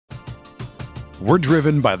We're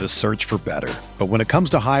driven by the search for better. But when it comes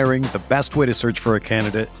to hiring, the best way to search for a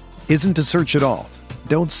candidate isn't to search at all.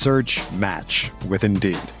 Don't search, match with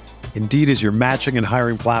Indeed. Indeed is your matching and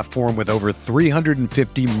hiring platform with over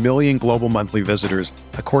 350 million global monthly visitors,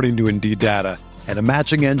 according to Indeed data, and a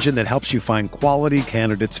matching engine that helps you find quality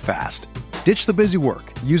candidates fast. Ditch the busy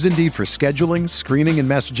work. Use Indeed for scheduling, screening, and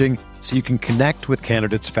messaging so you can connect with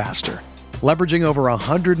candidates faster. Leveraging over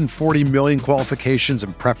 140 million qualifications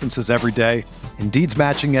and preferences every day, Indeed's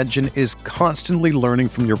matching engine is constantly learning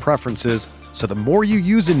from your preferences, so the more you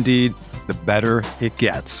use Indeed, the better it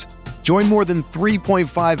gets. Join more than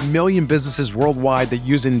 3.5 million businesses worldwide that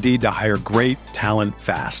use Indeed to hire great talent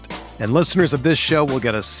fast. And listeners of this show will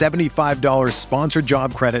get a $75 sponsored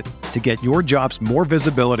job credit to get your jobs more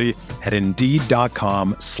visibility at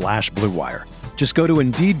Indeed.com/Blue Wire. Just go to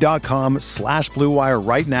Indeed.com/Blue Wire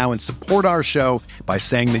right now and support our show by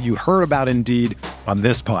saying that you heard about Indeed on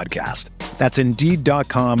this podcast. That's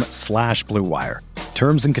Indeed.com/Blue Wire.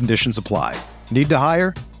 Terms and conditions apply. Need to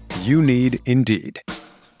hire? You need Indeed.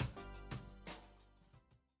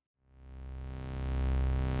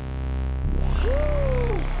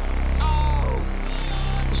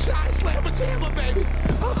 Shot slammer jammer, baby.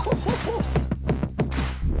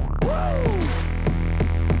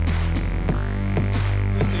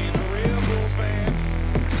 This team's for real, Bulls fans.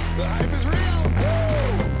 The hype is real.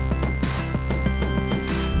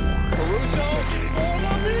 Caruso, for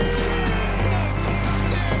the lead.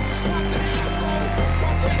 Watch the airflow.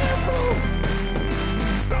 Watch the airflow.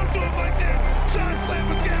 Don't do it like that. Shot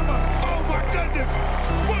slammer jammer. Oh my goodness.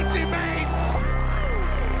 What's he made?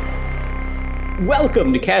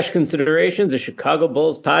 Welcome to Cash Considerations, a Chicago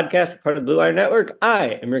Bulls podcast, part of the Blue Wire Network.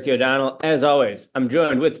 I am Ricky O'Donnell. As always, I'm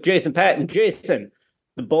joined with Jason Patton. Jason,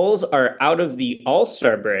 the Bulls are out of the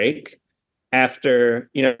All-Star break after,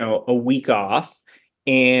 a week off,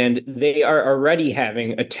 and they are already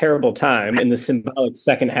having a terrible time in the symbolic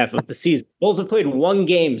second half of the season. Bulls have played one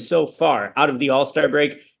game so far out of the All-Star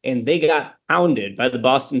break, and they got pounded by the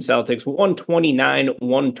Boston Celtics,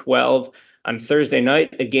 129-112. on Thursday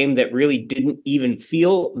night, a game that really didn't even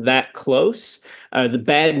feel that close. The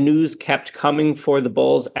bad news kept coming for the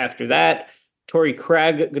Bulls after that. Torrey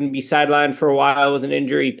Craig going to be sidelined for a while with an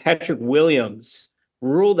injury. Patrick Williams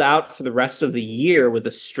ruled out for the rest of the year with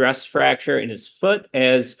a stress fracture in his foot,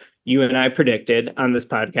 as you and I predicted on this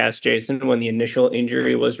podcast, Jason, when the initial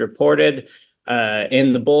injury was reported.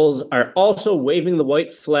 And the Bulls are also waving the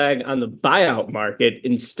white flag on the buyout market,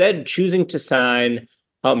 instead choosing to sign,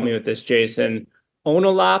 help me with this, Jason,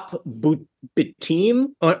 Onuralp Bitim?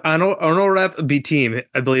 Onuralp Bitim,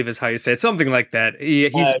 I believe is how you say it. Something like that.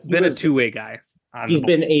 He's been a two-way guy. He's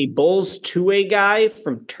been a Bulls two-way guy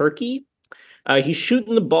from Turkey. He's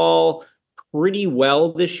shooting the ball pretty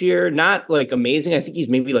well this year. Not like amazing. I think he's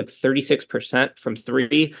maybe like 36% from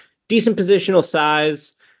three. Decent positional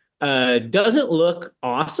size. Doesn't look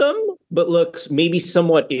awesome, but looks maybe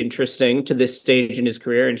somewhat interesting to this stage in his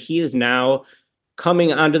career. And he is now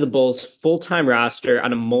coming onto the Bulls' full-time roster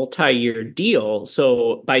on a multi-year deal.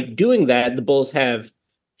 So by doing that, the Bulls have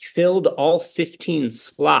filled all 15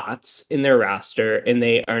 slots in their roster, and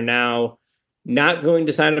they are now not going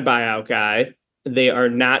to sign a buyout guy. They are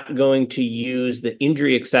not going to use the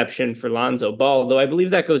injury exception for Lonzo Ball, though I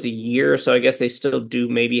believe that goes a year, so I guess they still do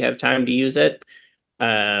maybe have time to use it.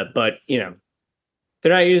 But,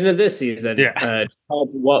 they're not using it this season to help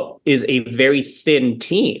what is a very thin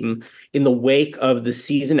team in the wake of the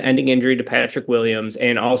season-ending injury to Patrick Williams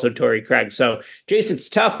and also Torrey Craig. So, Jason, it's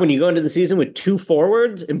tough when you go into the season with two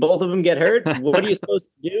forwards and both of them get hurt. What are you supposed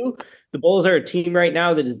to do? The Bulls are a team right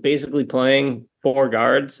now that is basically playing four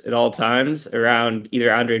guards at all times around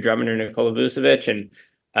either Andre Drummond or Nikola Vucevic, and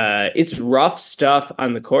it's rough stuff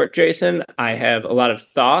on the court, Jason. I have a lot of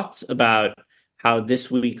thoughts about how this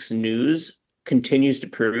week's news continues to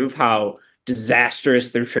prove how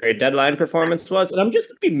disastrous their trade deadline performance was. And I'm just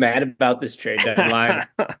going to be mad about this trade deadline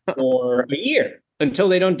for a year until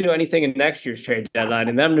they don't do anything in next year's trade deadline.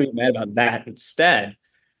 And then I'm going to be mad about that instead.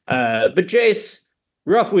 But Jace,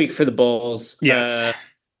 rough week for the Bulls. Yes.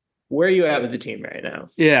 Where are you at with the team right now?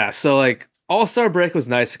 Yeah. So All-Star break was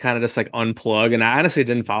nice to kind of just unplug. And I honestly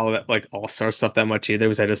didn't follow that All-Star stuff that much either,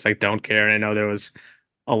 because I just don't care. And I know there was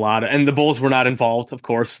a lot and the Bulls were not involved, of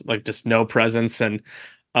course, just no presence. And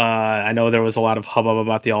I know there was a lot of hubbub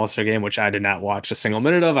about the All-Star game, which I did not watch a single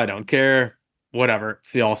minute of. I don't care. Whatever.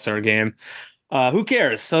 It's the All-Star game. Who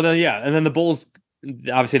cares? So then, and then the Bulls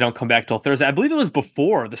obviously don't come back till Thursday. I believe it was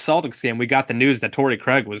before the Celtics game. We got the news that Torrey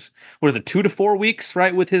Craig was, 2 to 4 weeks,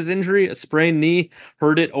 right? With his injury, a sprained knee,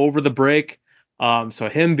 heard it over the break. So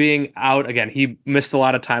him being out again, he missed a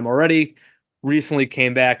lot of time already. recently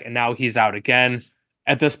came back, and now he's out again.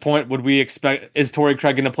 At this point, would we expect, is Torrey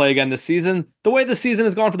Craig going to play again this season? The way the season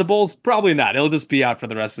has gone for the Bulls, probably not. He'll just be out for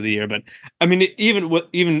the rest of the year. But I mean,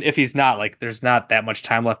 even if he's not, like, there's not that much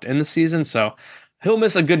time left in the season, so he'll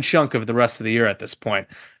miss a good chunk of the rest of the year at this point.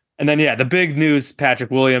 And then, yeah, the big news,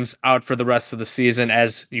 Patrick Williams out for the rest of the season.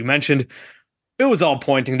 As you mentioned, it was all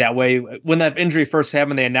pointing that way. When that injury first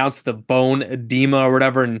happened, they announced the bone edema or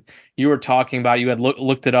whatever, and you were talking about, you had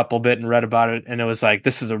looked it up a bit and read about it, and it was like,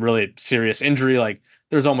 this is a really serious injury. Like,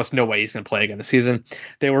 there's almost no way he's going to play again this season.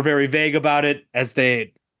 They were very vague about it, as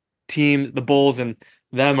the Bulls and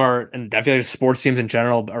them are, and I feel like sports teams in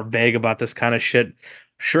general are vague about this kind of shit.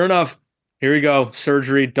 Sure enough, here we go.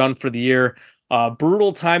 Surgery done for the year.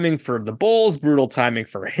 Brutal timing for the Bulls, brutal timing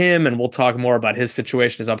for him, and we'll talk more about his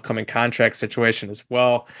situation, his upcoming contract situation as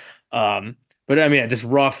well. But I mean, just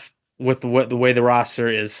rough with the way the roster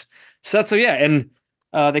is set. So yeah, and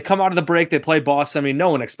they come out of the break, they play Boston. I mean, no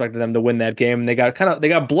one expected them to win that game. They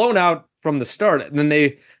got blown out from the start, and then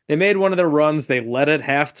they made one of their runs. They led at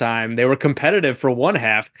halftime. They were competitive for one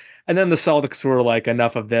half, and then the Celtics were like,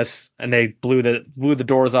 enough of this, and they blew the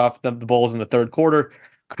doors off the Bulls in the third quarter.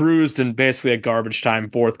 Cruised in basically a garbage time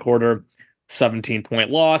fourth quarter,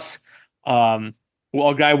 17-point loss. Guy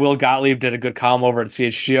Will Gottlieb did a good column over at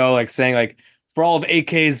CHGO, like saying, like, for all of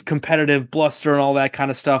AK's competitive bluster and all that kind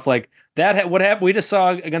of stuff, like that, what happened we just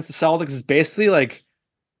saw against the Celtics is basically like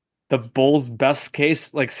the Bulls' best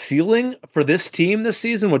case like ceiling for this team this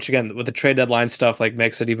season, which again with the trade deadline stuff like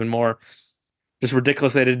makes it even more just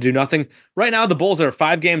ridiculous. They did do nothing. Right now, the Bulls are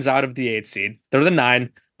 5 games out of the 8th seed. They're the 9.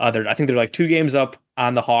 I think they're like 2 games up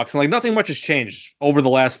on the Hawks, and like nothing much has changed over the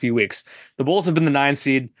last few weeks. The Bulls have been the 9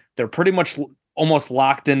 seed. They're pretty much almost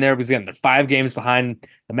locked in there because again, they're 5 games behind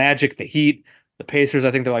the Magic, the Heat, the Pacers. I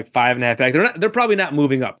think they're like 5.5 back. They're probably not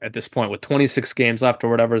moving up at this point with 26 games left or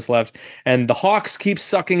whatever is left. And the Hawks keep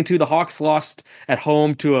sucking too. The Hawks lost at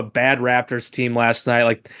home to a bad Raptors team last night.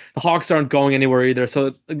 Like the Hawks aren't going anywhere either.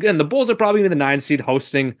 So again, the Bulls are probably the 9 seed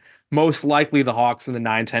hosting most likely the Hawks in the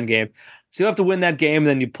 9-10 game. So you have to win that game, and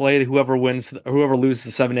then you play whoever loses the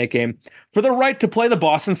 7-8 game for the right to play the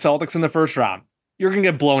Boston Celtics in the first round. You're going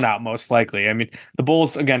to get blown out most likely. I mean, the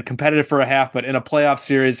Bulls, again, competitive for a half, but in a playoff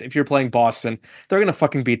series, if you're playing Boston, they're going to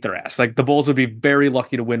fucking beat their ass. Like the Bulls would be very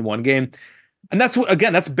lucky to win one game. And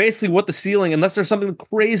that's basically what the ceiling, unless there's something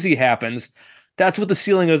crazy happens, that's what the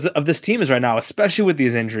ceiling of this team is right now, especially with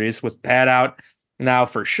these injuries, with Pat out now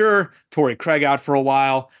for sure, Torrey Craig out for a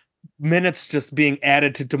while. Minutes just being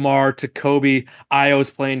added to DeMar, to Kobe. Io's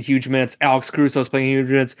playing huge minutes. Alex Caruso's playing huge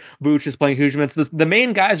minutes. Vooch is playing huge minutes. The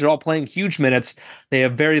main guys are all playing huge minutes. They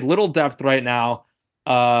have very little depth right now.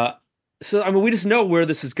 So I mean, we just know where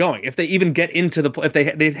this is going. If they even get into if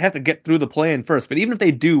they have to get through the play-in first. But even if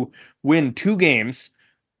they do win 2 games,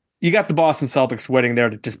 you got the Boston Celtics waiting there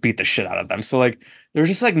to just beat the shit out of them. So like, there's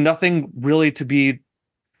just like nothing really to be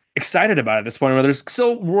excited about at this point. Where there's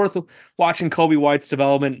so worth watching Kobe White's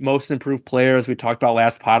development, most improved player, as we talked about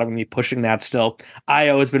last pod. I'm gonna be pushing that still.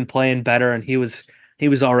 Io has been playing better, and he was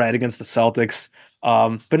all right against the Celtics.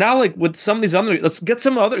 But now, like with some of these other, let's get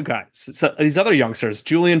some other guys. So these other youngsters,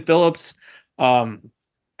 Julian Phillips,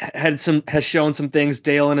 has shown some things.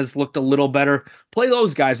 Dalen has looked a little better. Play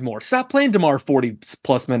those guys more. Stop playing DeMar 40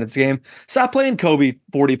 plus minutes a game. Stop playing Kobe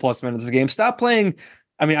 40 plus minutes a game. Stop playing.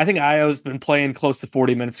 I mean, I think Io's been playing close to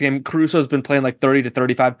 40 minutes a game. Caruso's been playing like 30 to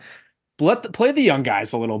 35. Play the young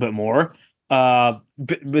guys a little bit more.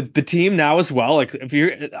 With the team now as well. Like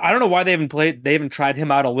I don't know why they haven't tried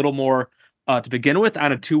him out a little more to begin with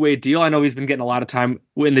on a 2-way deal. I know he's been getting a lot of time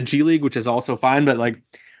in the G League, which is also fine, but like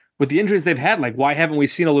with the injuries they've had, like why haven't we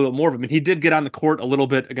seen a little bit more of him? And he did get on the court a little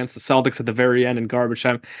bit against the Celtics at the very end in garbage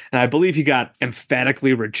time, and I believe he got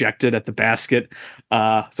emphatically rejected at the basket.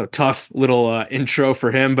 So tough little intro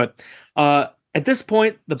for him. But at this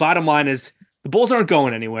point, the bottom line is the Bulls aren't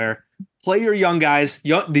going anywhere. Play your young guys.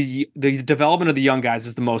 The development of the young guys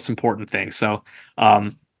is the most important thing. So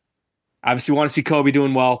obviously, you want to see Kobe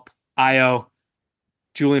doing well. Io,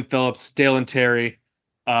 Julian Phillips, Dalen Terry,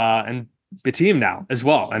 and Batum now as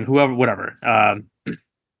well, and whatever.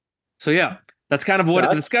 So yeah, that's kind of what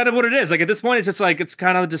it is. Like at this point, it's just like it's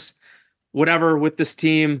kind of just whatever with this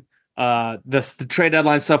team. The trade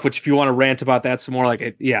deadline stuff, which if you want to rant about that some more, like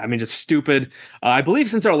I mean, just stupid. I believe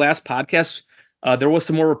since our last podcast, there was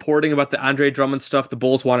some more reporting about the Andre Drummond stuff. The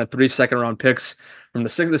Bulls wanted 3 second-round picks from the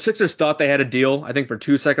Sixers. The Sixers thought they had a deal, I think, for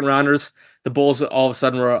 2 second-rounders. The Bulls all of a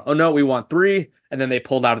sudden were, oh no, we want 3, and then they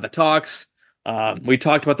pulled out of the talks. We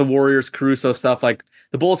talked about the Warriors, Caruso stuff. Like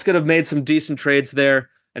the Bulls could have made some decent trades there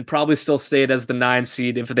and probably still stayed as the 9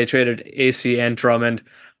 seed if they traded AC and Drummond.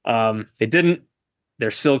 They didn't.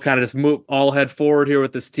 They're still kind of just move all head forward here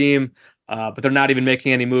with this team. But they're not even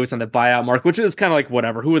making any moves on the buyout market, which is kind of like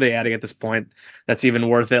whatever. Who are they adding at this point that's even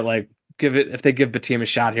worth it? Like, if they give Batum a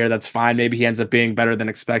shot here, that's fine. Maybe he ends up being better than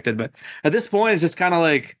expected. But at this point, it's just kind of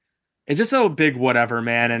like, it's just so big whatever,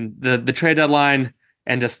 man. And the trade deadline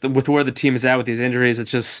and just with where the team is at with these injuries,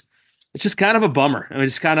 it's just kind of a bummer. I mean,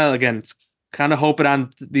 just kind of, again, it's kind of hoping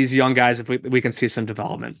on these young guys if we can see some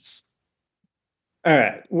development. All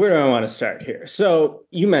right, where do I want to start here? So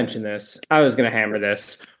you mentioned this. I was going to hammer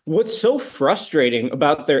this. What's so frustrating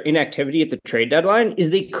about their inactivity at the trade deadline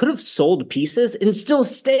is they could have sold pieces and still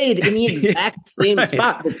stayed in the exact same right.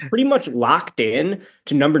 spot. They're pretty much locked in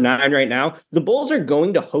to number 9 right now. The Bulls are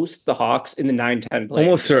going to host the Hawks in the 9-10 play.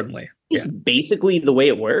 Almost certainly. It's basically the way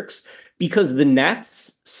it works because the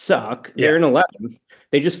Nets suck. They're in 11th.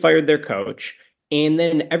 They just fired their coach. And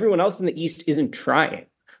then everyone else in the East isn't trying.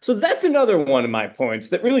 So that's another one of my points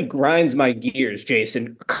that really grinds my gears,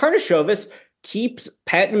 Jason. Karnisovas keeps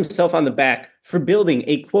patting himself on the back for building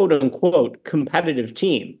a quote-unquote competitive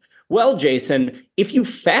team. Well, Jason, if you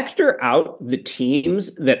factor out the teams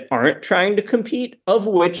that aren't trying to compete, of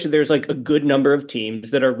which there's like a good number of teams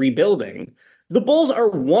that are rebuilding, the Bulls are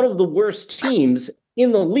one of the worst teams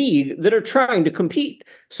in the league that are trying to compete.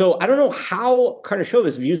 So I don't know how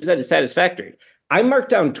Karnisovas views that as satisfactory. I marked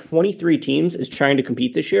down 23 teams as trying to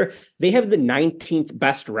compete this year. They have the 19th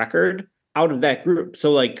best record out of that group.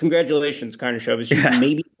 So, like, congratulations, Karnisovas. You're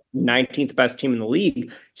maybe the 19th best team in the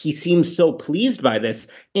league. He seems so pleased by this.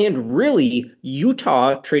 And really,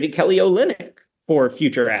 Utah traded Kelly Olynyk for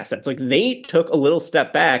future assets. Like, they took a little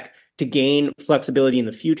step back to gain flexibility in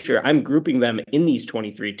the future. I'm grouping them in these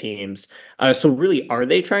 23 teams. So really, are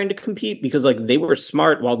they trying to compete? Because like they were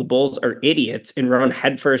smart while the Bulls are idiots and run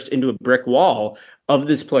headfirst into a brick wall of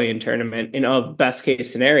this play-in tournament and of best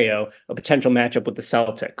case scenario, a potential matchup with the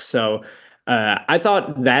Celtics. So I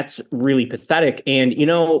thought that's really pathetic. And, you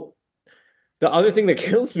know, the other thing that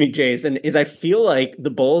kills me, Jason, is I feel like the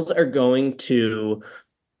Bulls are going to,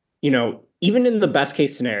 you know, even in the best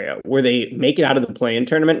case scenario where they make it out of the play-in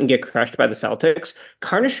tournament and get crushed by the Celtics,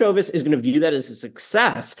 Karnisovas is going to view that as a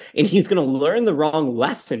success, and he's going to learn the wrong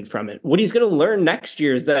lesson from it. What he's going to learn next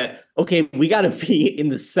year is that, okay, we got to be in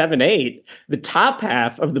the 7-8, the top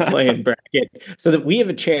half of the play-in bracket, so that we have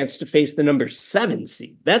a chance to face the number 7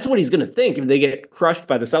 seed. That's what he's going to think if they get crushed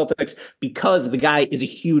by the Celtics, because the guy is a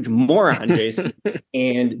huge moron, Jason.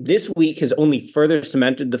 And this week has only further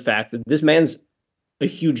cemented the fact that this man's a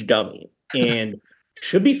huge dummy and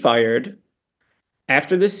should be fired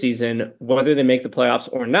after this season, whether they make the playoffs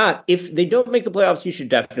or not. If they don't make the playoffs, you should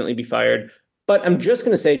definitely be fired. But I'm just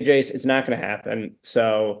going to say, Jace, it's not going to happen.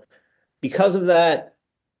 So because of that,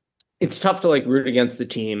 it's tough to like root against the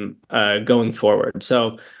team going forward.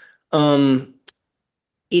 So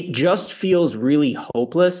it just feels really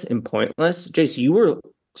hopeless and pointless. Jace, you were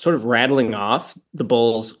sort of rattling off the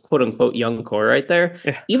Bulls' quote-unquote young core right there.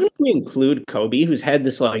 Yeah. Even if we include Kobe, who's had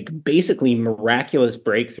this like basically miraculous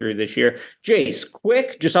breakthrough this year. Jace,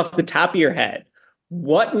 quick, just off the top of your head,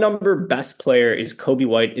 what number best player is Kobe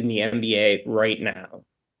White in the NBA right now?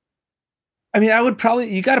 I mean,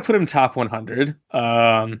 you got to put him top 100.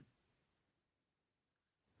 I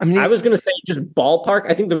mean, I was going to say just ballpark.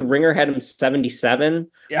 I think the Ringer had him 77.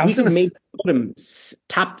 Yeah, I was going to maybe put him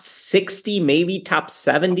top 60, maybe top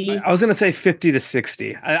 70. I was going to say 50 to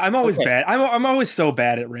 60. I'm always bad. I'm always so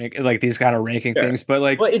bad at like these kind of ranking things. But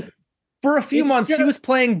like for a few months, he was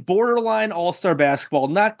playing borderline all-star basketball,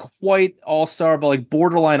 not quite all-star, but like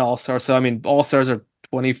borderline all-star. So I mean, all-stars are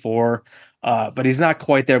 24, but he's not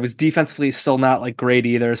quite there. It was defensively still not like great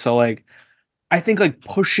either. So like, I think like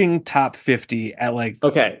pushing top 50 at like...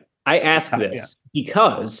 Okay, I ask this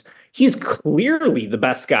because he's clearly the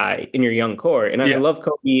best guy in your young core. And I love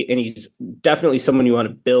Kobe, and he's definitely someone you want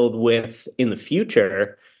to build with in the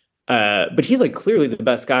future. But he's like clearly the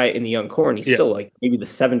best guy in the young core, and he's still like maybe the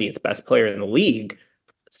 70th best player in the league.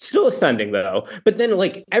 Still ascending though. But then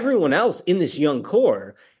like everyone else in this young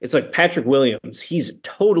core, it's like Patrick Williams, he's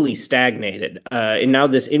totally stagnated. And now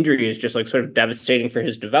this injury is just like sort of devastating for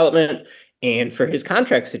his development and for his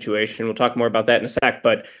contract situation. We'll talk more about that in a sec.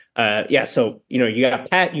 But so, you know, you got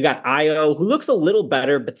Pat, you got Io, who looks a little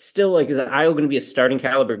better, but still like, is Io going to be a starting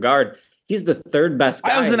caliber guard? He's the third best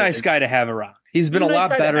guy. Io's a nice guy to have around. He's been a lot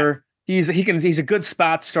better. He's a good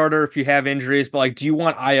spot starter if you have injuries, but like, do you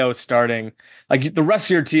want Io starting? Like the rest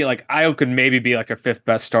of your team, like Io could maybe be like a 5th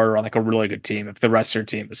best starter on like a really good team if the rest of your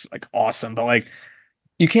team is like awesome. But like,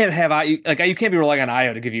 you can't be relying on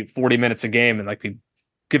Io to give you 40 minutes a game and like be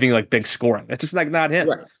giving you like big scoring. That's just like not him.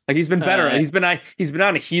 Right. Like he's been better. He's been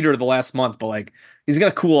on a heater the last month, but like he's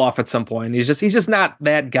gonna cool off at some point. He's just not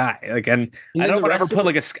that guy. Like, and I don't want to ever put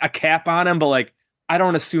like a cap on him, but like I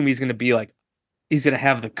don't assume he's gonna be like he's gonna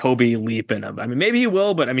have the Kobe leap in him. I mean, maybe he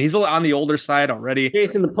will, but I mean he's on the older side already.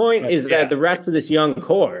 Jason, the point is that the rest of this young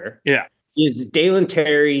core, is Dalen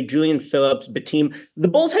Terry, Julian Phillips, Batum. The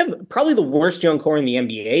Bulls have probably the worst young core in the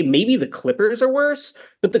NBA. Maybe the Clippers are worse,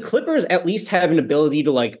 but the Clippers at least have an ability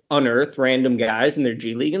to like unearth random guys in their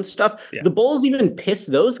G League and stuff. Yeah. The Bulls even piss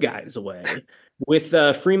those guys away with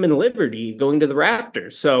Freeman Liberty going to the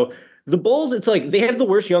Raptors. So the Bulls, it's like they have the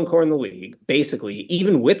worst young core in the league, basically.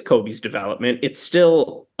 Even with Kobe's development, it's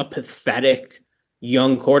still a pathetic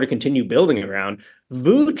young core to continue building around.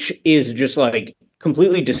 Vooch is just like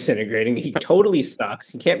completely disintegrating. He totally sucks.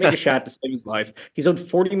 He can't make a shot to save his life. He's owed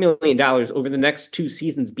 $40 million over the next 2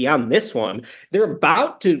 seasons beyond this one. They're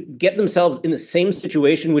about to get themselves in the same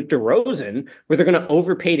situation with DeRozan, where they're going to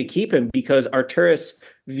overpay to keep him because Arturas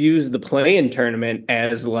views the play-in tournament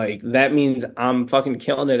as like, that means I'm fucking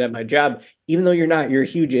killing it at my job. Even though you're not, you're a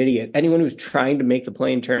huge idiot. Anyone who's trying to make the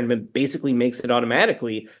play-in tournament basically makes it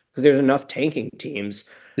automatically because there's enough tanking teams.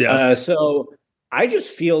 Yeah. So I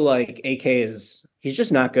just feel like AK he's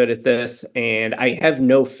just not good at this, and I have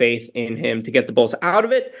no faith in him to get the Bulls out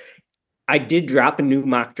of it. I did drop a new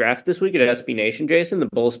mock draft this week at SB Nation, Jason. The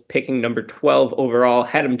Bulls picking number 12 overall,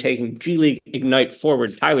 had him taking G League Ignite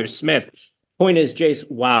forward Tyler Smith. Point is, Jace,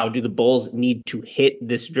 wow, do the Bulls need to hit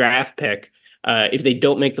this draft pick? If they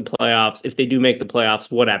don't make the playoffs, if they do make the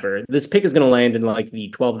playoffs, whatever. This pick is going to land in like the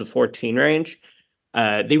 12 to 14 range.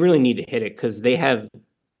 They really need to hit it because they have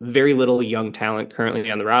very little young talent currently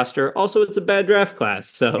on the roster. Also, it's a bad draft class,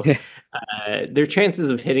 so their chances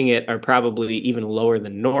of hitting it are probably even lower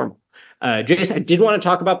than normal. Jason, I did want to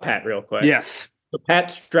talk about Pat real quick. Yes. So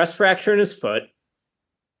Pat, stress fracture in his foot,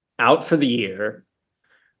 out for the year.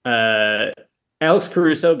 Alex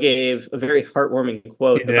Caruso gave a very heartwarming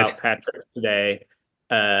quote about Patrick today.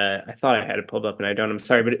 I thought I had it pulled up and I don't. I'm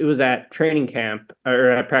sorry, but it was at training camp or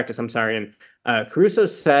at practice. I'm sorry. And Caruso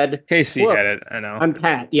said, Casey had it. I know. I'm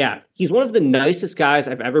Pat. Yeah. He's one of the nicest guys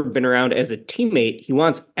I've ever been around as a teammate. He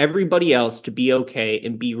wants everybody else to be okay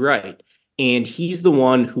and be right. And he's the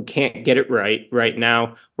one who can't get it right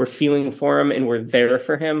now. We're feeling for him and we're there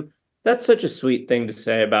for him. That's such a sweet thing to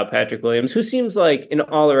say about Patrick Williams, who seems like an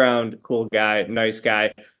all-around cool guy, nice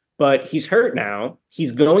guy. But he's hurt now.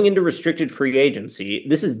 He's going into restricted free agency.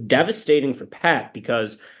 This is devastating for Pat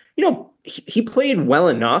because, you know, he played well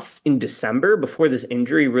enough in December before this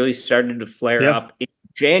injury really started to flare up. In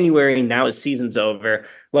January, now his season's over.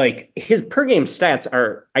 Like, his per-game stats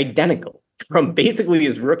are identical from basically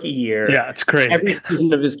his rookie year. Yeah, it's crazy. Every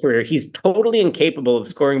season of his career. He's totally incapable of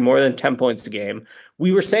scoring more than 10 points a game.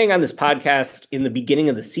 We were saying on this podcast in the beginning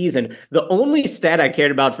of the season, the only stat I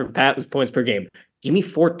cared about for Pat was points per game. Give me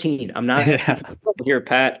 14. I'm not here,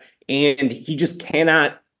 Pat. And he just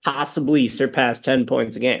cannot possibly surpass 10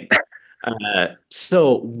 points a game.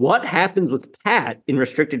 So what happens with Pat in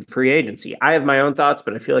restricted free agency? I have my own thoughts,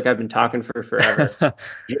 but I feel like I've been talking for forever.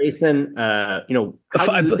 Jason, how do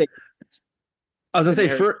you think? I was going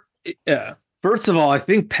to say, first of all, I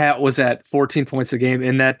think Pat was at 14 points a game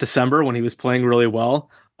in that December when he was playing really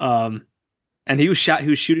well. And he was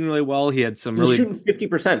shooting really well. He had some really shooting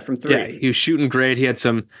 50% from three. Yeah, he was shooting great. He had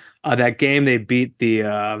some that game they beat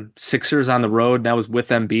the Sixers on the road. That was with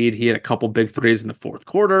Embiid. He had a couple big threes in the fourth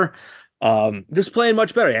quarter. Just playing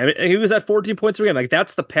much better. I mean, he was at 14 points per game. Like,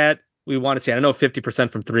 that's the Pat we want to see. I know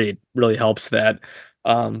 50% from three really helps that.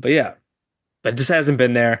 But it just hasn't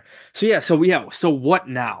been there. So what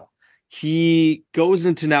now? He goes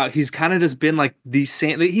into now, he's kind of just been like the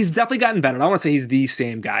same. He's definitely gotten better. I don't want to say he's the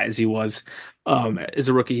same guy as he was as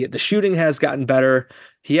a rookie. The shooting has gotten better.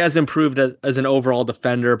 He has improved as an overall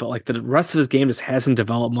defender, but like the rest of his game just hasn't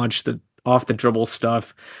developed much. The off the dribble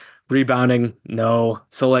stuff, rebounding, no.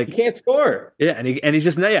 So like he can't score. Yeah, and he's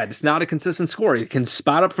just not a consistent scorer. He can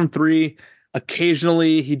spot up from three.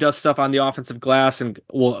 Occasionally he does stuff on the offensive glass and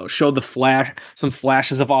will show some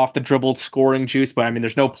flashes of off the dribble scoring juice, but I mean,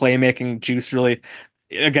 there's no playmaking juice really.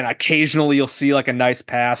 Again, occasionally you'll see like a nice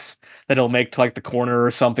pass that he'll make to like the corner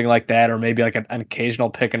or something like that, or maybe like an occasional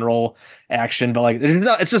pick and roll action, but like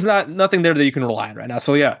it's just nothing there that you can rely on right now.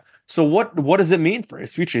 So what does it mean for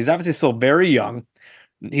his future? He's obviously still very young.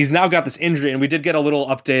 He's now got this injury, and we did get a little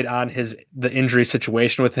update on the injury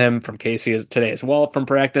situation with him from Casey today as well from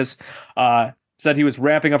practice. Said he was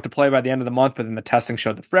ramping up to play by the end of the month, but then the testing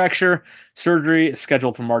showed the fracture. Surgery is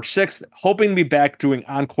scheduled for March 6th, hoping to be back doing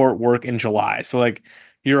on-court work in July. So like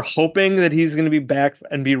you're hoping that he's going to be back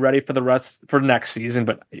and be ready for next season,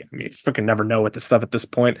 but I mean, you freaking never know with this stuff at this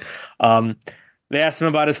point. They asked him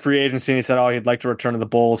about his free agency, and he said, he'd like to return to the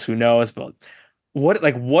Bulls. Who knows? But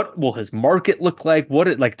what will his market look like?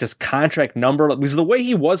 Does contract number, because the way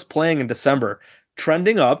he was playing in December,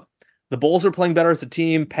 trending up, the Bulls are playing better as a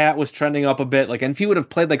team. Pat was trending up a bit. And if he would have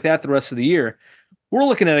played like that the rest of the year, we're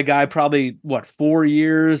looking at a guy probably 4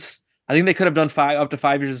 years. I think they could have done up to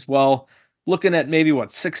 5 years as well. Looking at maybe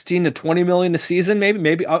 16 to 20 million a season,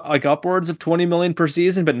 maybe like upwards of 20 million per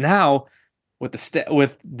season. But now with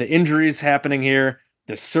the injuries happening here,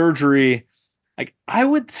 the surgery, I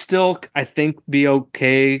would still, I think, be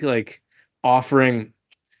okay offering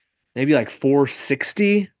maybe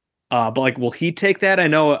 460. But will he take that?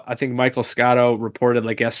 I think Michael Scotto reported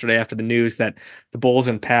yesterday after the news that the Bulls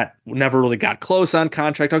and Pat never really got close on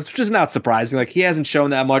contract talks, which is not surprising. He hasn't shown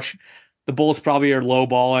that much. The Bulls probably are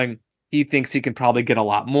lowballing. He thinks he can probably get a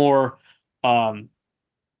lot more. So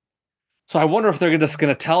I wonder if they're just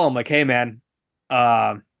going to tell him hey man,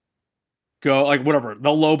 go whatever.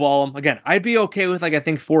 They'll lowball him again. I'd be okay with I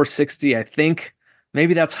think 460. I think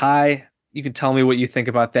maybe that's high. You can tell me what you think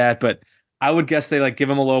about that, but I would guess they give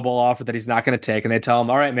him a lowball offer that he's not going to take, and they tell him,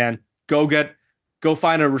 all right, man, go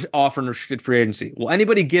find an offer in restricted free agency. Will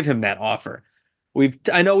anybody give him that offer?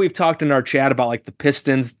 I know we've talked in our chat about the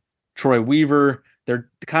Pistons, Troy Weaver. They're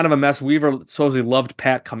kind of a mess. Weaver supposedly loved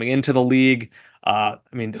Pat coming into the league.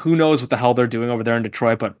 Who knows what the hell they're doing over there in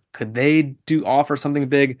Detroit, but could they offer something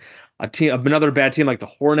big? Another bad team like the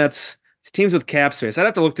Hornets. It's teams with cap space. I'd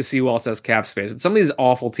have to look to see who else has cap space. But some of these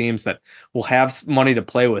awful teams that will have money to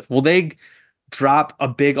play with, will they drop a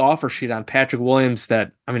big offer sheet on Patrick Williams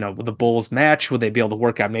that, will the Bulls match? Would they be able to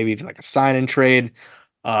work out maybe even a sign and trade?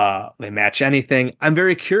 They match anything? I'm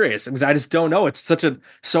very curious because I just don't know. It's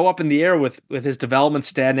so up in the air with his development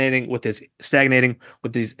stagnating, with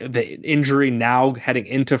the injury now heading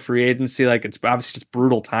into free agency. It's obviously just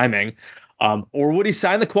brutal timing. Or would he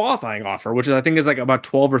sign the qualifying offer, which I think is about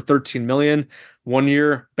 12 or 13 million 1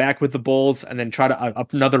 year back with the Bulls, and then try to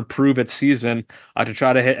another prove it season to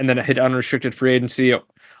try to hit unrestricted free agency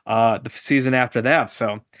the season after that.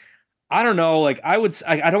 So I don't know. I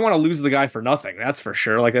don't want to lose the guy for nothing. That's for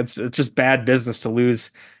sure. It's just bad business to lose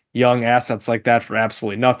young assets like that for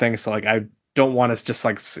absolutely nothing. So I don't want to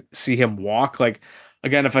just see him walk.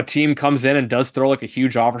 Again, if a team comes in and does throw a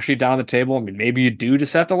huge offer sheet down the table, maybe you do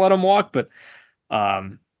just have to let him walk. But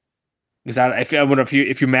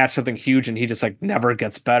if you match something huge and he just never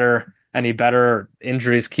gets any better,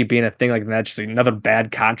 injuries keep being a thing that's just another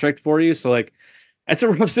bad contract for you. So it's a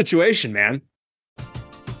rough situation, man.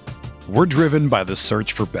 We're driven by the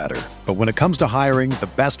search for better, but when it comes to hiring, the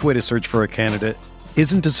best way to search for a candidate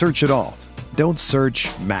isn't to search at all. Don't search,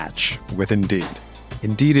 match with Indeed.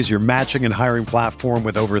 Indeed is your matching and hiring platform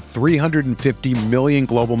with over 350 million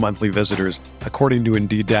global monthly visitors, according to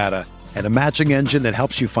Indeed data, and a matching engine that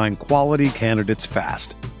helps you find quality candidates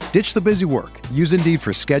fast. Ditch the busy work. Use Indeed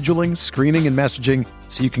for scheduling, screening, and messaging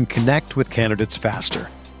so you can connect with candidates faster.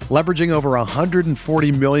 Leveraging over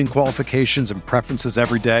 140 million qualifications and preferences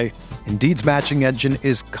every day, Indeed's matching engine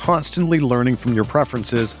is constantly learning from your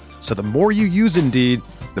preferences, so the more you use Indeed,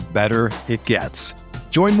 the better it gets.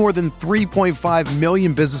 Join more than 3.5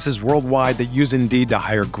 million businesses worldwide that use Indeed to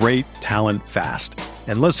hire great talent fast.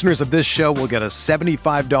 And listeners of this show will get a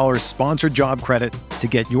 $75 sponsored job credit to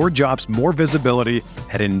get your jobs more visibility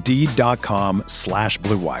at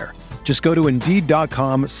Indeed.com/Blue Wire. Just go to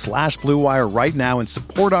Indeed.com/Blue Wire right now and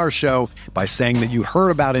support our show by saying that you heard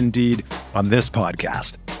about Indeed on this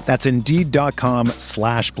podcast. That's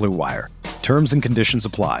Indeed.com/Blue Wire. Terms and conditions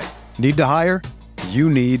apply. Need to hire? You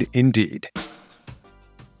need Indeed.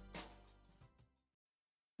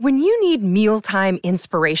 When you need mealtime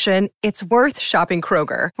inspiration, it's worth shopping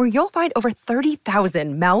Kroger, where you'll find over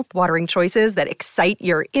 30,000 mouth-watering choices that excite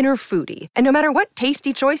your inner foodie. And no matter what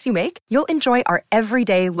tasty choice you make, you'll enjoy our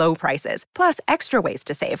everyday low prices, plus extra ways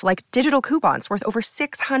to save, like digital coupons worth over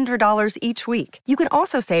 $600 each week. You can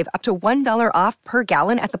also save up to $1 off per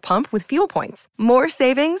gallon at the pump with fuel points. More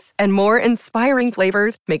savings and more inspiring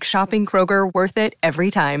flavors make shopping Kroger worth it every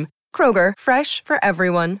time. Kroger, fresh for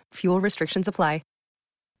everyone. Fuel restrictions apply.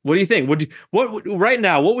 What do you think? Right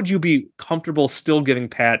now, what would you be comfortable still giving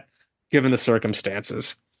Pat, given the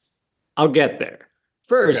circumstances? I'll get there.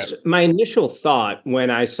 First, My initial thought when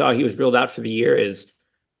I saw he was ruled out for the year is,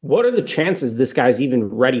 what are the chances this guy's even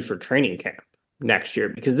ready for training camp next year?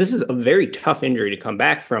 Because this is a very tough injury to come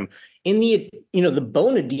back from. The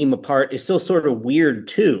bone edema part is still sort of weird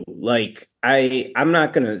too. I'm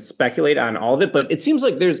not going to speculate on all of it, but it seems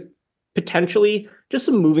like there's potentially just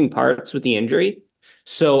some moving parts with the injury.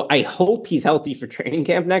 So I hope he's healthy for training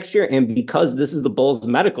camp next year. And because this is the Bulls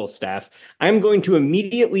medical staff, I'm going to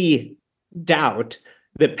immediately doubt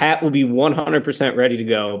that Pat will be 100% ready to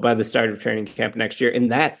go by the start of training camp next year.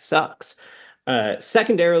 And that sucks.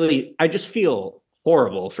 Secondarily, I just feel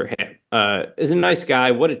horrible for him. Is a nice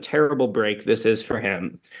guy. What a terrible break this is for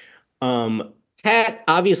him. Pat,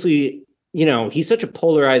 obviously, he's such a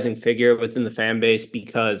polarizing figure within the fan base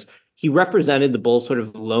because he represented the Bulls' sort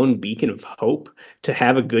of lone beacon of hope to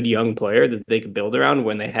have a good young player that they could build around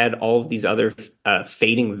when they had all of these other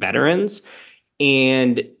fading veterans.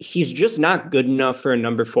 And he's just not good enough for a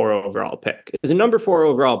number 4 overall pick. As a number 4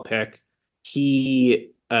 overall pick, he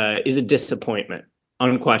is a disappointment,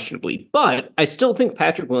 unquestionably. But I still think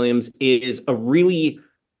Patrick Williams is a really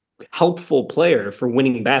helpful player for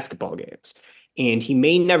winning basketball games. And he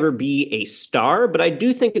may never be a star, but I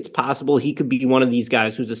do think it's possible he could be one of these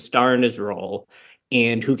guys who's a star in his role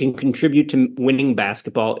and who can contribute to winning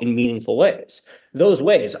basketball in meaningful ways. Those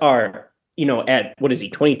ways are, at what is he,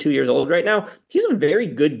 22 years old right now? He's a very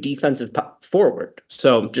good defensive forward.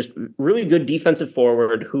 So just really good defensive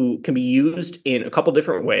forward who can be used in a couple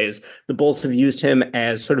different ways. The Bulls have used him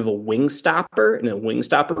as sort of a wing stopper in a wing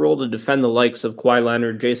stopper role to defend the likes of Kawhi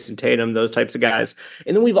Leonard, Jason Tatum, those types of guys.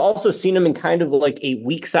 And then we've also seen him in kind of like a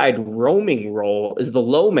weak side roaming role as the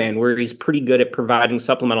low man, where he's pretty good at providing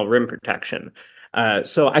supplemental rim protection.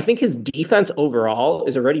 So I think his defense overall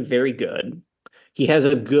is already very good. He has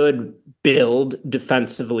a good build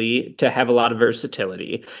defensively to have a lot of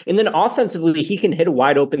versatility. And then offensively, he can hit a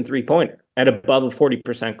wide open 3-pointer at above a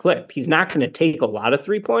 40% clip. He's not going to take a lot of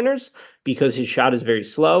 3-pointers because his shot is very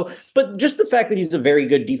slow. But just the fact that he's a very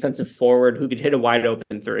good defensive forward who could hit a wide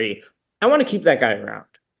open 3, I want to keep that guy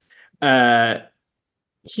around.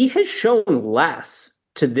 He has shown less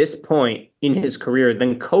to this point in his career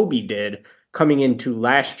than Kobe did coming into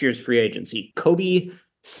last year's free agency. Kobe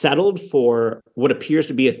settled for what appears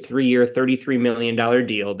to be a 3-year, $33 million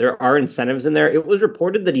deal. There are incentives in there. It was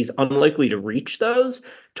reported that he's unlikely to reach those,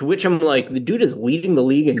 to which I'm like, the dude is leading the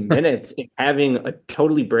league in minutes and having a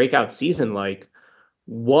totally breakout season. Like,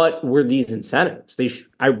 what were these incentives?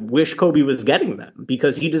 I wish Kobe was getting them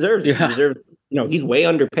because he deserves it. Yeah. He deserves, he's way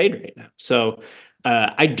underpaid right now. So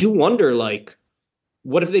I do wonder, like,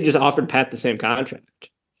 what if they just offered Pat the same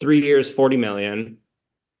contract? 3 years, $40 million,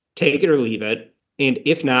 take it or leave it. And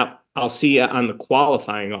if not, I'll see you on the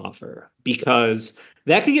qualifying offer, because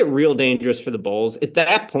that could get real dangerous for the Bulls. At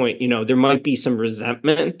that point, there might be some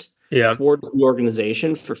resentment toward the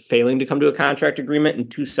organization for failing to come to a contract agreement in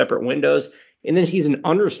 2 separate windows. And then he's an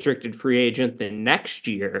unrestricted free agent the next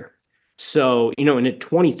year. So, and at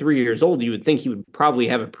 23 years old, you would think he would probably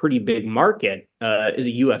have a pretty big market as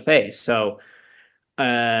a UFA. So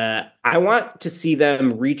I want to see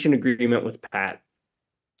them reach an agreement with Pat.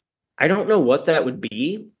 I don't know what that would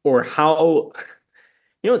be or how,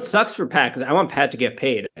 it sucks for Pat because I want Pat to get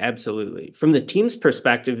paid. Absolutely. From the team's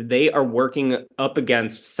perspective, they are working up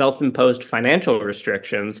against self-imposed financial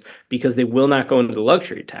restrictions because they will not go into the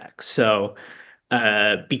luxury tax. So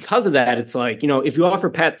because of that, it's like, if you offer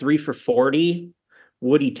Pat 3 for 40,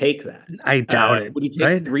 would he take that? I doubt it. Would he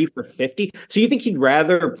take 3 for 50? So you think he'd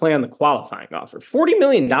rather play on the qualifying offer? $40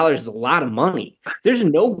 million is a lot of money. There's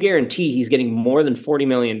no guarantee he's getting more than $40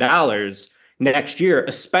 million next year,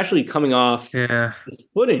 especially coming off this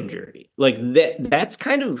foot injury. Like that's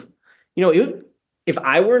kind of, if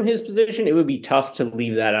I were in his position, it would be tough to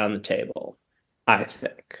leave that on the table, I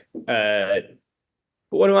think. But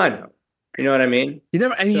what do I know? You know what I mean?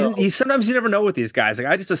 Sometimes you never know with these guys. Like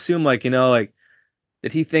I just assume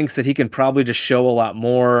that he thinks that he can probably just show a lot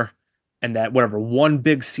more, and that one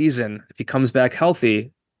big season, if he comes back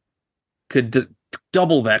healthy, could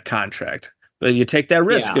double that contract. But you take that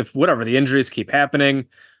risk if the injuries keep happening.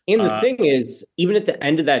 And the thing is, even at the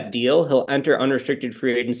end of that deal, he'll enter unrestricted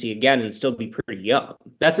free agency again and still be pretty young.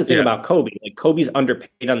 That's the thing about Kobe. Like Kobe's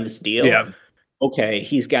underpaid on this deal. Yeah. Okay,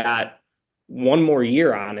 he's got 1 more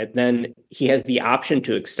year on it, then he has the option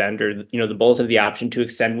to extend, or the Bulls have the option to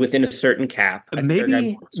extend within a certain cap.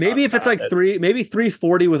 Maybe if it's like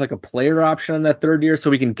 340 with like a player option on that 3rd year, so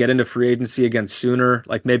we can get into free agency again sooner.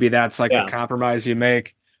 Like maybe that's like the compromise you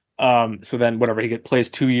make. So then he plays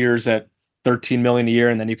 2 years at $13 million a year,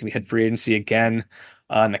 and then you can hit free agency again.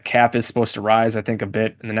 And the cap is supposed to rise, I think, a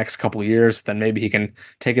bit in the next couple of years. Then maybe he can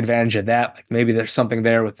take advantage of that. Like maybe there's something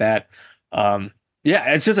there with that.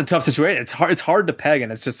 Yeah, it's just a tough situation. It's hard to peg,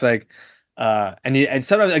 and it's just like, and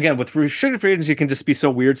sometimes again with restricted free agency, it can just be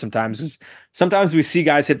so weird sometimes. Sometimes we see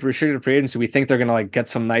guys hit restricted free agency, we think they're gonna like get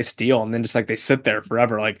some nice deal, and then just like they sit there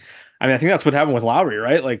forever. Like, I mean, I think that's what happened with Lowry,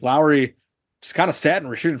 right? Like Lowry just kind of sat in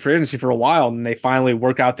restricted free agency for a while, and they finally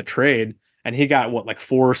work out the trade, and he got like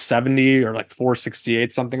 470 or like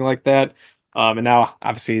 468, something like that. And now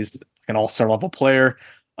obviously he's an all-star level player.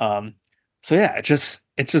 So yeah, it's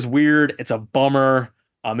just weird. It's a bummer.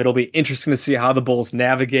 It'll be interesting to see how the Bulls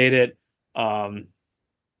navigate it.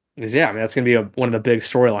 Because yeah, I mean that's going to be one of the big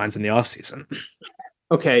storylines in the offseason.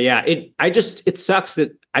 Okay, yeah. It sucks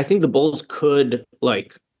that I think the Bulls could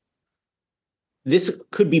this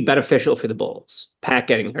could be beneficial for the Bulls, Pat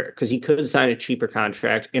getting hurt, because he could sign a cheaper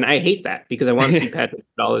contract. And I hate that because I want to see Pat get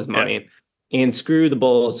all his money. Yeah. And screw the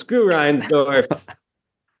Bulls, screw Reinsdorf.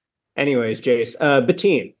 Anyways, Jace,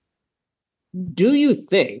 Betim, do you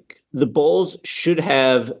think the Bulls should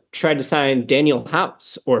have tried to sign Daniel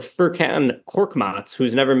House or Furkan Korkmaz,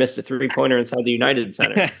 who's never missed a three-pointer inside the United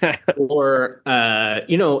Center, or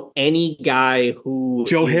any guy who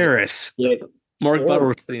Joe Harris, Mark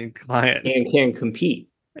Butterstein client, and can compete?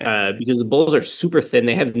 Because the Bulls are super thin.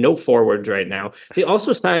 They have no forwards right now. They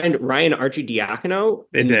also signed Ryan Arcidiacono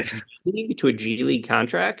to a G League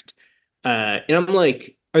contract, and I'm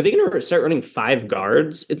like, are they going to start running 5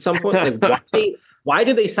 guards at some point? Like, why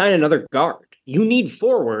did they sign another guard? You need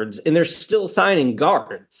forwards, and they're still signing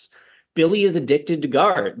guards. Billy is addicted to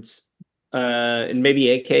guards, and maybe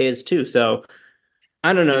AK is too. So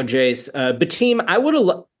I don't know, Jace. Betim, I would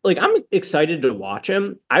have I'm excited to watch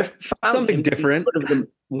him. I've found something different.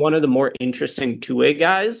 One of the more interesting two-way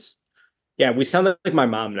guys. Yeah, we sound like my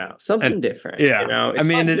mom now. Something different. Yeah, it's I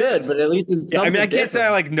mean, it is, but at least it's something. I mean, I can't say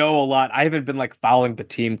I know a lot. I haven't been following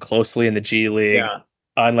Betim closely in the G League,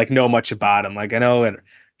 and know much about him. I know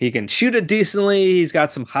he can shoot it decently. He's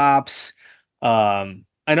got some hops. I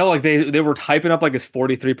know they were hyping up his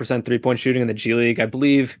 43% 3-point shooting in the G League. I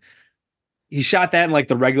believe he shot that in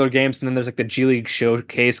the regular games, and then there's the G League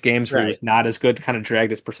showcase games where he was not as good, kind of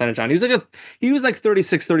dragged his percentage on. He was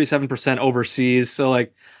 36-37% overseas. So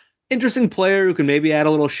interesting player who can maybe add a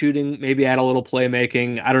little shooting, maybe add a little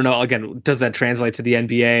playmaking. I don't know. Again, does that translate to the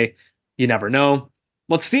NBA? You never know.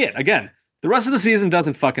 Let's see it. Again, the rest of the season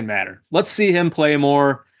doesn't fucking matter. Let's see him play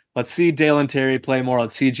more. Let's see Dalen Terry play more.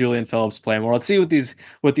 Let's see Julian Phillips play more. Let's see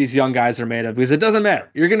what these young guys are made of, because it doesn't matter.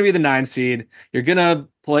 You're going to be the 9 seed. You're going to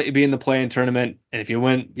be in the play-in tournament, and if you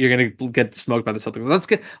win, you're going to get smoked by the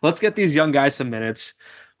Celtics. Let's get these young guys some minutes.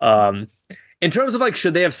 In terms of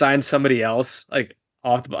should they have signed somebody else?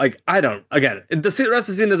 I don't. Again, the rest of the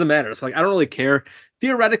season doesn't matter. So I don't really care.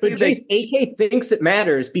 Theoretically, but AK thinks it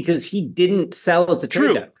matters because he didn't sell at the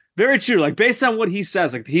trade deadline. Very true. Based on what he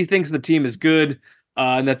says, he thinks the team is good,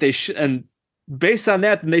 and that they should. And based on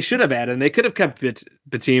that, then they should have added. And they could have kept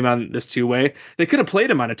Betim on this 2-way. They could have played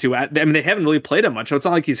him on a 2. I mean, they haven't really played him much. So it's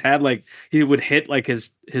not like he's had he would hit his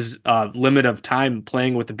limit of time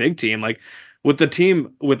playing with the big team. With the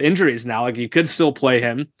team with injuries now, you could still play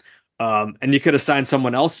him. And you could have signed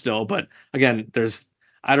someone else still, but again,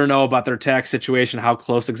 I don't know about their tax situation, how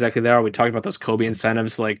close exactly they are. We talked about those Kobe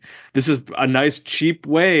incentives. This is a nice, cheap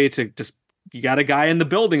way to just, you got a guy in the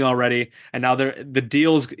building already, and now the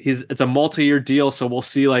deals, it's a multi-year deal, so we'll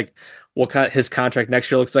see what his contract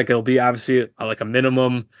next year looks like. It'll be obviously a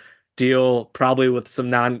minimum deal, probably with some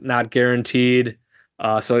not guaranteed.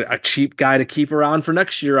 So a cheap guy to keep around for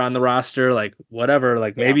next year on the roster, whatever.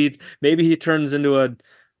 Maybe he turns into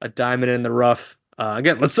a diamond in the rough.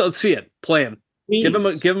 Again, let's see it. Play him. Please.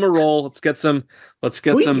 Give him a role. Let's get some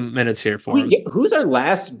minutes here for him. Who's our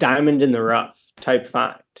last diamond in the rough type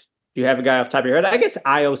find? Do you have a guy off the top of your head? I guess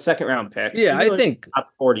Io, 2nd round pick. Yeah, I think top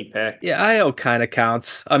 40 pick. Yeah, Io kind of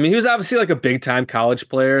counts. I mean, he was obviously a big time college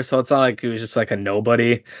player, so it's not like he was just a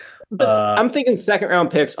nobody. But I'm thinking 2nd round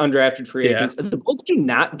picks, undrafted free agents. The Bulls do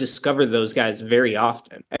not discover those guys very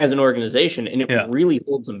often as an organization, and it really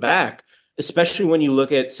holds them back. Especially when you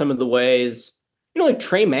look at some of the ways,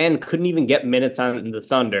 Trey Mann couldn't even get minutes on the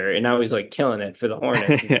Thunder, and now he's killing it for the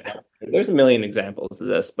Hornets. There's a million examples of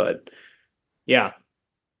this, but yeah.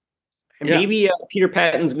 And maybe Peter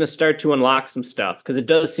Patton's going to start to unlock some stuff, because it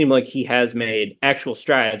does seem like he has made actual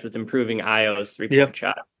strides with improving Io's 3-point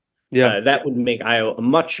shot. Yeah, that would make Io a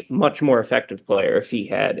much, much more effective player if he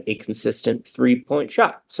had a consistent 3-point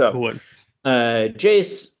shot. So,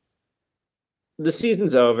 Jace, the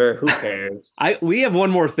season's over. Who cares? We have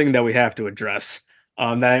one more thing that we have to address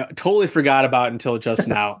that I totally forgot about until just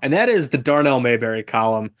now, and that is the Darnell Mayberry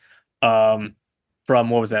column from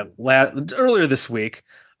what was that earlier this week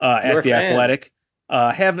at The Athletic.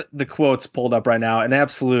 Have the quotes pulled up right now. An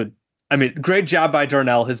absolute, great job by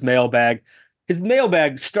Darnell. His mailbag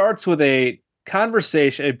starts with a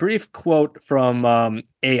conversation, a brief quote from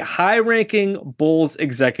a high-ranking Bulls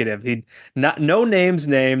executive. No names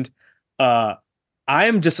named. I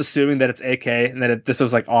am just assuming that it's AK and that this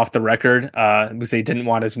was off the record because they didn't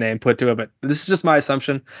want his name put to it. But this is just my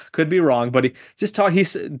assumption. Could be wrong. But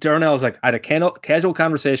Darnell was I had a casual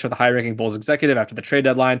conversation with a high-ranking Bulls executive after the trade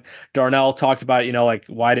deadline. Darnell talked about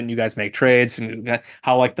why didn't you guys make trades, and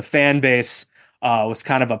how the fan base was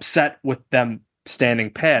kind of upset with them standing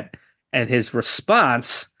pat. And his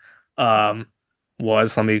response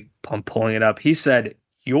was, I'm pulling it up. He said,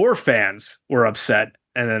 "Your fans were upset."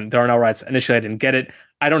 And then Darnell writes, "Initially, I didn't get it.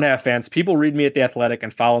 I don't have fans. People read me at The Athletic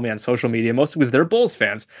and follow me on social media, mostly because they're Bulls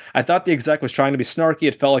fans. I thought the exec was trying to be snarky.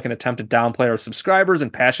 It felt like an attempt to downplay our subscribers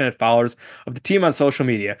and passionate followers of the team on social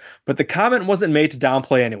media. But the comment wasn't made to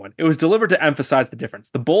downplay anyone. It was delivered to emphasize the difference.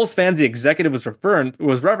 The Bulls fans the executive was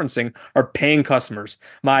referencing are paying customers.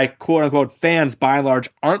 My quote-unquote fans, by and large,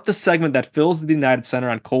 aren't the segment that fills the United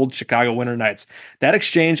Center on cold Chicago winter nights. That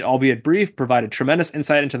exchange, albeit brief, provided tremendous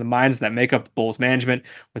insight into the minds that make up the Bulls management.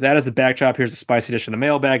 With that as a backdrop, here's a spicy dish in the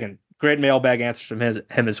mailbag, and great mailbag answers from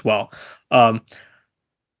him as well.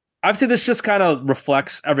 Obviously, this just kind of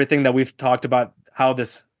reflects everything that we've talked about, how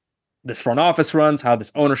this front office runs, how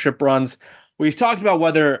this ownership runs. We've talked about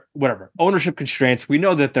whatever ownership constraints. We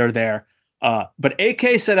know that they're there. But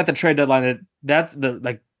AK said at the trade deadline that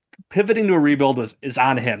the pivoting to a rebuild is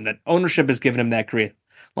on him. That ownership has given him that green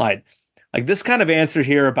light. Like this kind of answer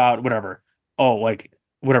here about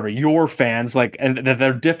your fans, and that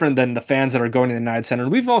they're different than the fans that are going to the United Center.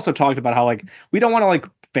 And we've also talked about how we don't want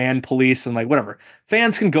to fan police and whatever.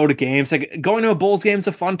 Fans can go to games. Going to a Bulls game is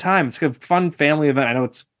a fun time. It's a fun family event. I know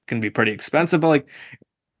it's going to be pretty expensive, but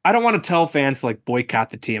I don't want to tell fans to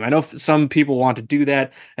boycott the team. I know some people want to do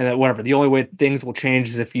that, and that the only way things will change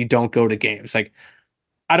is if you don't go to games.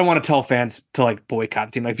 I don't want to tell fans to boycott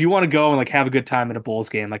the team. If you want to go and have a good time at a Bulls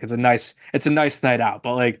game, it's a nice night out.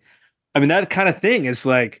 But that kind of thing is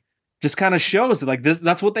just kind of shows that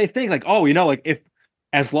that's what they think. If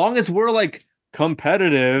as long as we're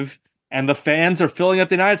competitive and the fans are filling up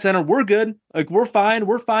the United Center, we're good. We're fine.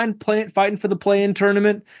 We're fine fighting for the play-in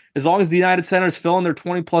tournament. As long as the United Center is filling their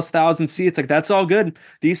 20,000+ seats, that's all good.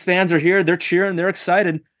 These fans are here. They're cheering. They're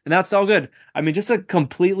excited. And that's all good. Just a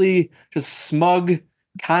completely just smug,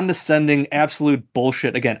 condescending, absolute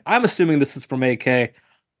bullshit. Again, I'm assuming this is from AK.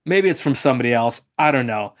 Maybe it's from somebody else. I don't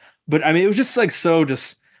know. But it was just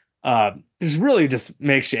really just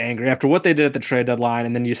makes you angry after what they did at the trade deadline.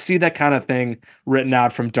 And then you see that kind of thing written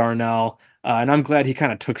out from Darnell. And I'm glad he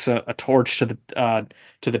kind of took a torch to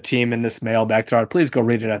the team in this mailbag thread. Please go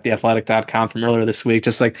read it at theathletic.com from earlier this week.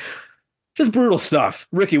 Just brutal stuff.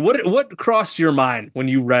 Ricky, what crossed your mind when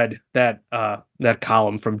you read that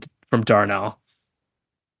column from Darnell?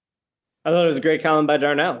 I thought it was a great column by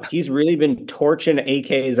Darnell. He's really been torching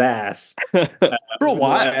AK's ass for a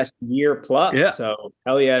while, last year plus. Yeah. So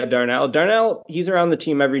hell yeah, Darnell. Darnell, he's around the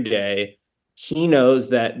team every day. He knows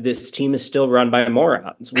that this team is still run by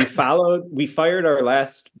morons. We fired our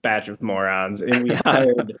last batch of morons, and we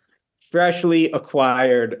hired freshly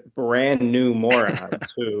acquired, brand new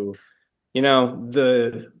morons who,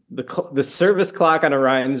 the service clock on a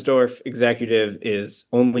Reinsdorf executive is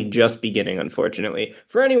only just beginning, unfortunately.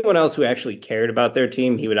 For anyone else who actually cared about their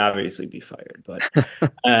team, he would obviously be fired. But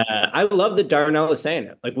I love that Darnell is saying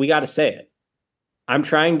it. We got to say it. I'm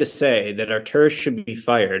trying to say that Arturas should be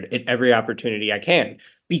fired at every opportunity I can,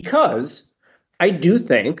 because I do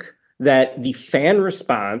think that the fan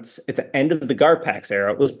response at the end of the Garpax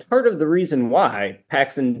era was part of the reason why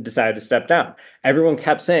Paxson decided to step down. Everyone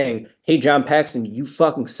kept saying, "Hey, John Paxson, you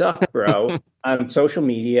fucking suck, bro," on social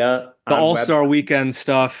media. The All-Star Weekend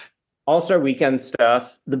stuff. All-Star Weekend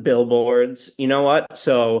stuff, the billboards. You know what?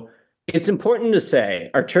 So it's important to say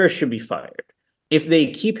Arturas should be fired. If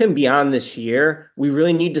they keep him beyond this year, we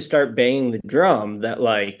really need to start banging the drum that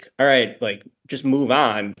all right, just move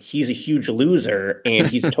on. He's a huge loser and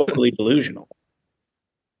he's totally delusional.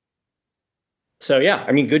 So yeah,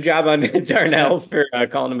 good job on Darnell for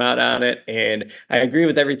calling him out on it. And I agree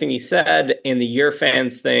with everything he said. And the Your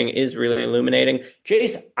Fans thing is really illuminating.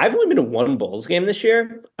 Jace, I've only been to one Bulls game this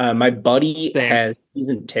year. My buddy has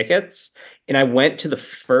season tickets, and I went to the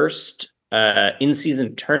first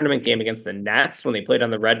in-season tournament game against the Nets when they played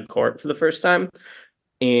on the red court for the first time.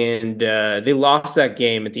 And they lost that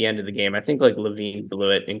game at the end of the game. I think Levine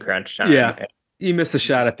blew it in crunch time. Yeah, he missed a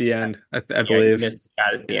shot at the end, I believe. He missed a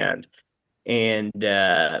shot at the end. And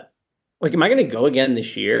am I going to go again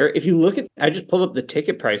this year? If you look at, I just pulled up the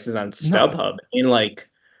ticket prices on StubHub, and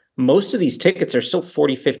most of these tickets are still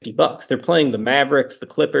 $40-$50. They're playing the Mavericks, the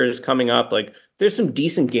Clippers coming up. There's some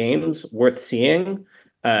decent games worth seeing.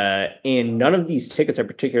 And none of these tickets are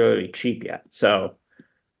particularly cheap yet. So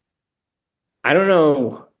I don't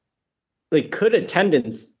know, could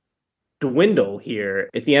attendance dwindle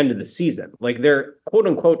here at the end of the season? They're quote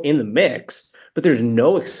unquote in the mix, but there's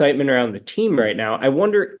no excitement around the team right now. I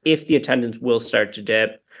wonder if the attendance will start to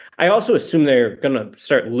dip. I also assume they're going to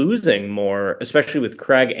start losing more, especially with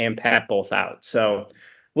Craig and Pat both out. So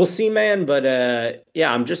We'll see, man. But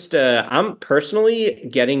yeah, I'm personally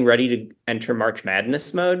getting ready to enter March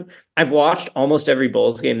Madness mode. I've watched almost every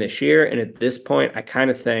Bulls game this year, and at this point, I kind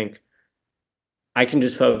of think I can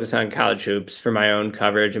just focus on college hoops for my own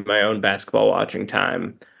coverage and my own basketball watching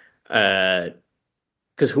time.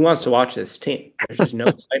 Because who wants to watch this team? There's just no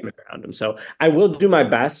excitement around them. So I will do my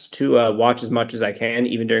best to watch as much as I can,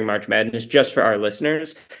 even during March Madness, just for our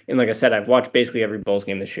listeners. And like I said, I've watched basically every Bulls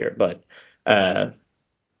game this year, but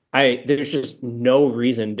there's just no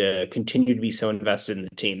reason to continue to be so invested in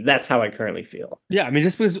the team. That's how I currently feel. Yeah, I mean,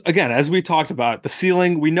 just because, again, as we talked about, the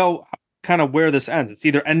ceiling, we know kind of where this ends. It's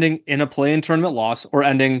either ending in a play-in tournament loss or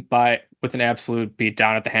ending with an absolute beat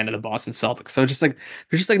down at the hand of the Boston Celtics. So just like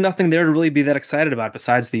there's just like nothing there to really be that excited about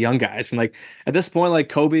besides the young guys. And like at this point, like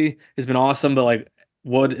Kobe has been awesome, but like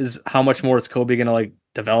how much more is Kobe gonna like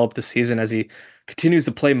develop this season as he continues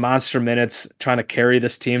to play monster minutes, trying to carry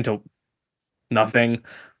this team to nothing?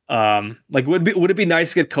 Like would it be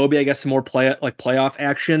nice to get Kobe, I guess, some more playoff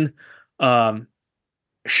action?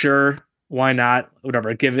 Sure, why not?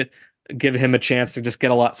 Whatever, give him a chance to just get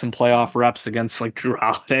some playoff reps against like Drew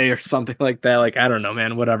Holiday or something like that. Like, I don't know,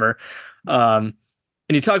 man, whatever. And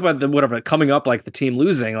you talk about coming up, like the team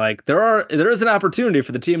losing, like there is an opportunity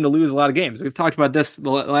for the team to lose a lot of games. We've talked about this the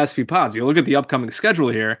last few pods. You look at the upcoming schedule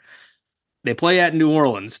here. They play at New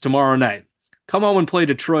Orleans tomorrow night, come home and play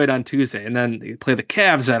Detroit on Tuesday. And then they play the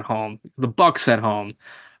Cavs at home, the Bucks at home.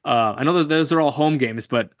 I know that those are all home games,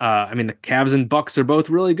 but I mean, the Cavs and Bucks are both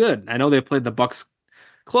really good. I know they played the Bucks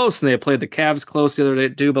close and they played the Cavs close the other day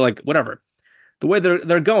too, but like whatever, the way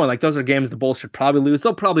they're going, like those are games the Bulls should probably lose.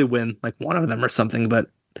 They'll probably win like one of them or something, but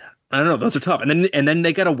I don't know, those are tough. And then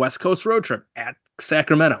they got a West Coast road trip at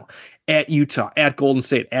Sacramento, at Utah, at Golden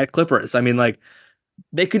State, at Clippers. I mean, like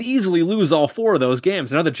they could easily lose all four of those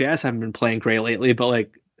games. I know the Jazz haven't been playing great lately, but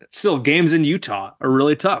like still games in Utah are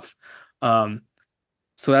really tough. And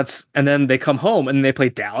then they come home and they play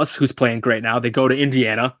Dallas, who's playing great now. They go to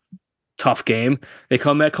Indiana, tough game. They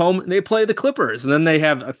come back home and they play the Clippers, and then they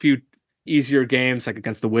have a few easier games like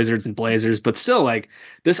against the Wizards and Blazers. But still, like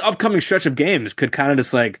this upcoming stretch of games could kind of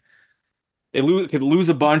just like could lose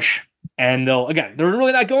a bunch, and they're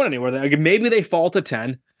really not going anywhere. Like, maybe they fall to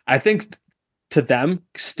 10. I think to them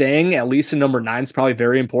staying at least in number 9 is probably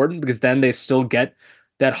very important, because then they still get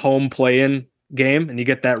that home play-in game, and you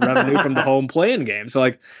get that revenue from the home play-in game. So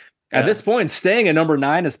like at this point, staying at number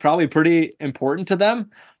 9 is probably pretty important to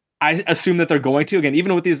them. I assume that they're going to, again,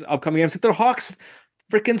 even with these upcoming games, like their Hawks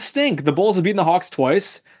freaking stink. The Bulls have beaten the Hawks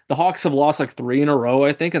twice. The Hawks have lost like 3 in a row,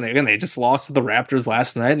 I think. And they just lost to the Raptors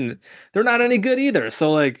last night, and they're not any good either.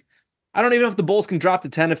 So like, I don't even know if the Bulls can drop to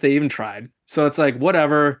 10 if they even tried. So it's like,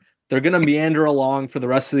 whatever. They're going to meander along for the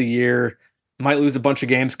rest of the year. Might lose a bunch of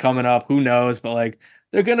games coming up. Who knows? But like,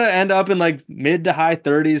 they're going to end up in like mid to high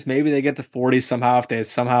 30s. Maybe they get to 40 somehow if they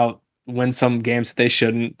somehow win some games that they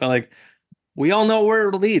shouldn't. But like, we all know where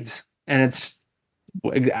it leads, and it's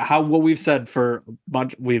what we've said for a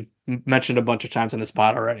bunch. We've mentioned a bunch of times on this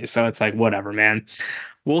pod already. So it's like, whatever, man.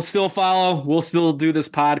 We'll still follow. We'll still do this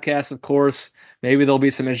podcast, of course. Maybe there'll be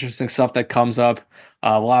some interesting stuff that comes up.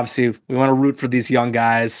 Well, obviously, we want to root for these young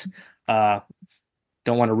guys. Don't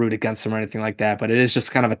want to root against them or anything like that. But it is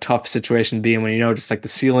just kind of a tough situation to be in when, just like the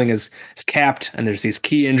ceiling is capped and there's these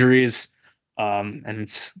key injuries. And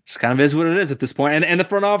it's kind of is what it is at this point. And the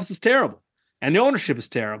front office is terrible. And the ownership is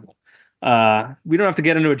terrible. We don't have to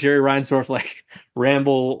get into a Jerry Reinsdorf like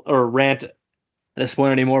ramble or rant at this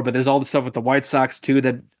point anymore, but there's all the stuff with the White Sox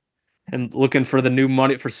too, and looking for the new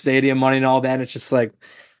money for stadium money and all that. And it's just like,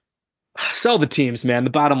 sell the teams, man.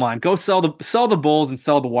 The bottom line, go sell the Bulls and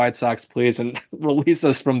sell the White Sox, please, and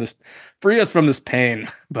free us from this pain.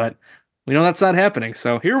 But we know that's not happening.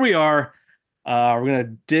 So here we are. We're going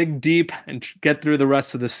to dig deep and get through the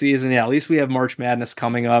rest of the season. Yeah, at least we have March Madness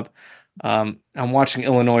coming up. I'm watching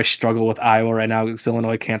Illinois struggle with Iowa right now because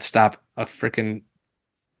Illinois can't stop a freaking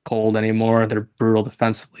cold anymore. They're brutal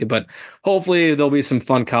defensively, but hopefully there'll be some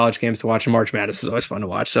fun college games to watch in March Madness. Is always fun to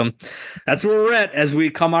watch. So that's where we're at as we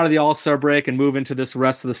come out of the All-Star break and move into this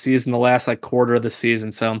rest of the season, the last like quarter of the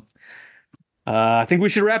season. So I think we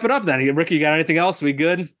should wrap it up then. Ricky, you got anything else? We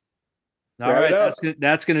good? All right,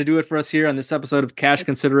 that's going to do it for us here on this episode of Cash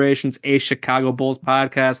Considerations, a Chicago Bulls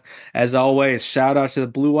podcast. As always, shout out to the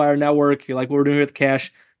Blue Wire Network. If you like what we're doing here at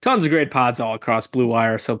Cash, tons of great pods all across Blue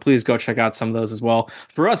Wire, so please go check out some of those as well.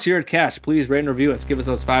 For us here at Cash, please rate and review us. Give us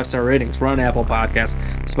those 5-star ratings. We're on Apple Podcasts,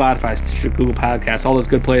 Spotify, Stitcher, Google Podcasts, all those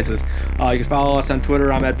good places. You can follow us on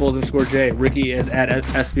Twitter. I'm at Bulls_J. Ricky is at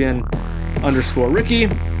SBN_Ricky.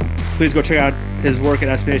 Please go check out his work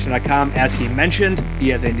at SBNation.com. As he mentioned, he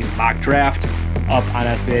has a new mock draft up on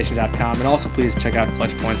SBNation.com. And also please check out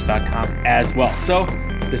ClutchPoints.com as well. So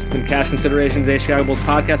this has been Cash Considerations, a Chicago Bulls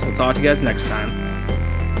podcast. We'll talk to you guys next time.